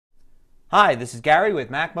Hi, this is Gary with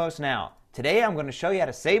MacMost Now. Today I'm going to show you how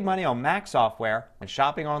to save money on Mac software when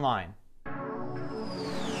shopping online.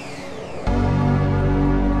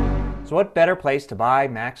 So what better place to buy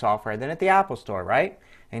Mac software than at the Apple Store, right?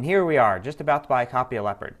 And here we are, just about to buy a copy of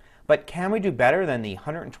Leopard. But can we do better than the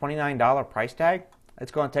 $129 price tag?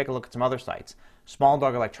 Let's go and take a look at some other sites. Small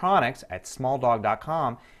Dog Electronics at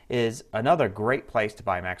smalldog.com is another great place to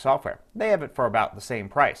buy Mac software. They have it for about the same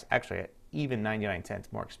price, actually even 99 cents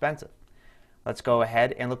more expensive. Let's go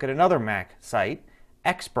ahead and look at another Mac site,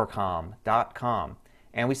 expercom.com.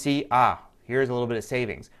 And we see, here's a little bit of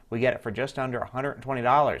savings. We get it for just under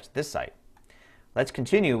 $120, this site. Let's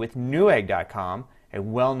continue with newegg.com, a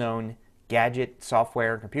well-known gadget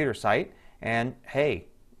software and computer site. And hey,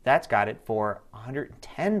 that's got it for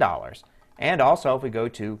 $110. And also, if we go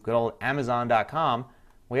to good old amazon.com,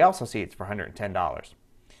 we also see it's for $110.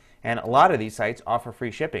 And a lot of these sites offer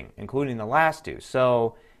free shipping, including the last two.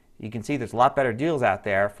 So you can see there's a lot better deals out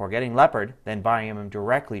there for getting Leopard than buying them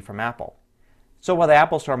directly from Apple. So while the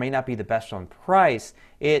Apple Store may not be the best on price,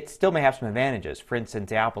 it still may have some advantages. For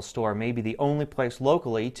instance, the Apple Store may be the only place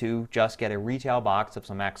locally to just get a retail box of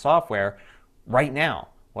some Mac software right now,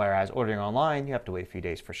 whereas ordering online, you have to wait a few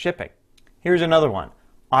days for shipping. Here's another one.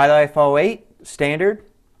 iLife 08 standard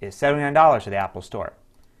is $79 at the Apple Store.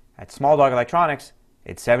 At Small Dog Electronics,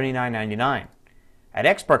 it's $79.99. At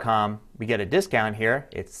Expercom, we get a discount here.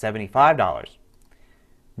 It's $75.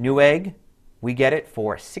 Newegg, we get it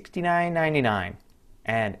for $69.99.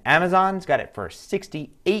 And Amazon's got it for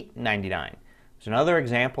 $68.99. It's another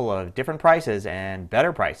example of different prices and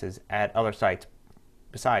better prices at other sites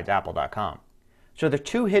besides Apple.com. So there are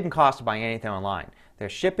two hidden costs of buying anything online.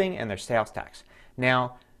 There's shipping and there's sales tax.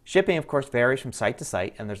 Now, shipping, of course, varies from site to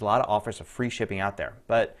site, and there's a lot of offers of free shipping out there.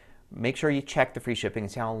 But make sure you check the free shipping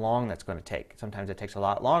and see how long that's going to take. Sometimes it takes a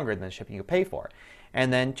lot longer than the shipping you pay for.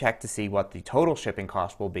 And then check to see what the total shipping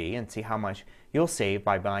cost will be and see how much you'll save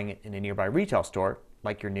by buying it in a nearby retail store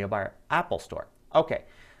like your nearby Apple Store. Okay,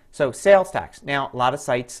 so sales tax. Now, a lot of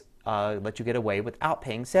sites let you get away without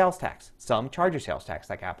paying sales tax. Some charge you sales tax,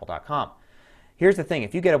 like Apple.com. Here's the thing.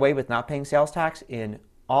 If you get away with not paying sales tax, in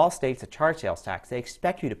all states that charge sales tax, they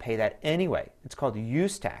expect you to pay that anyway. It's called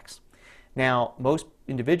use tax. Now, most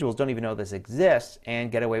individuals don't even know this exists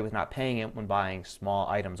and get away with not paying it when buying small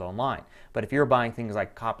items online. But if you're buying things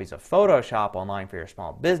like copies of Photoshop online for your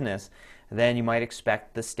small business, then you might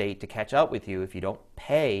expect the state to catch up with you if you don't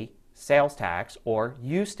pay sales tax or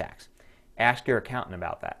use tax. Ask your accountant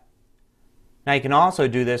about that. Now, you can also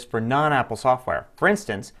do this for non-Apple software. For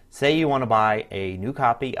instance, say you want to buy a new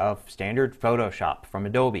copy of standard Photoshop from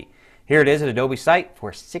Adobe. Here it is at Adobe site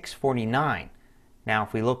for $649. Now,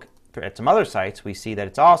 if we look at some other sites, we see that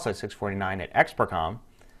it's also $649 at Expercom,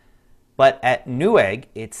 but at Newegg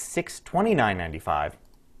it's $629.95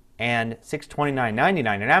 and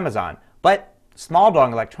 $629.99 at Amazon. But Small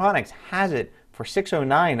Dog Electronics has it for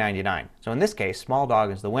 $609.99. So in this case, Small Dog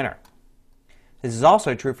is the winner. This is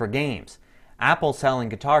also true for games. Apple's selling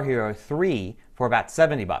Guitar Hero 3 for about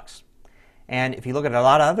 $70. And if you look at a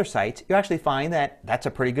lot of other sites, you actually find that that's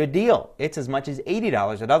a pretty good deal. It's as much as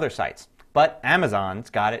 $80 at other sites. But Amazon's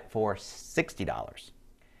got it for $60.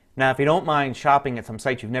 Now, if you don't mind shopping at some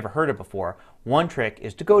sites you've never heard of before, one trick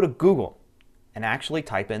is to go to Google and actually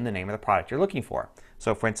type in the name of the product you're looking for.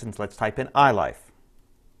 So, for instance, let's type in iLife.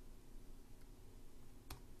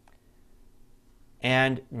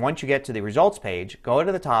 And once you get to the results page, go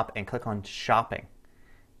to the top and click on Shopping.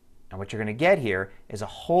 And what you're going to get here is a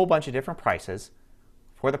whole bunch of different prices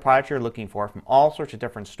for the product you're looking for from all sorts of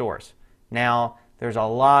different stores. Now, there's a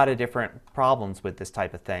lot of different problems with this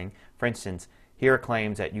type of thing. For instance, here it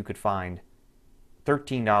claims that you could find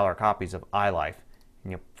 $13 copies of iLife,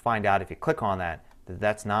 and you'll find out if you click on that that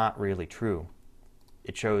that's not really true.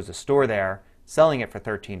 It shows a store there selling it for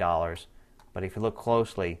 $13, but if you look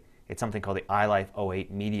closely, it's something called the iLife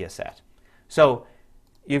 08 Media Set. So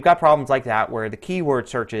you've got problems like that where the keyword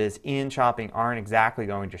searches in shopping aren't exactly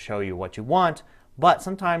going to show you what you want, but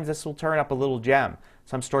sometimes this will turn up a little gem.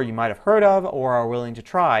 Some store you might have heard of or are willing to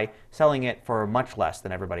try, selling it for much less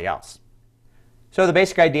than everybody else. So the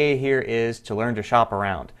basic idea here is to learn to shop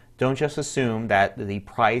around. Don't just assume that the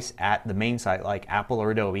price at the main site like Apple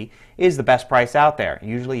or Adobe is the best price out there. It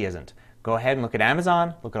usually isn't. Go ahead and look at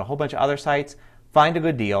Amazon, look at a whole bunch of other sites, find a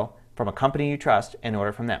good deal from a company you trust and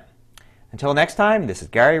order from them. Until next time, this is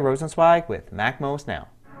Gary Rosenzweig with MacMost Now.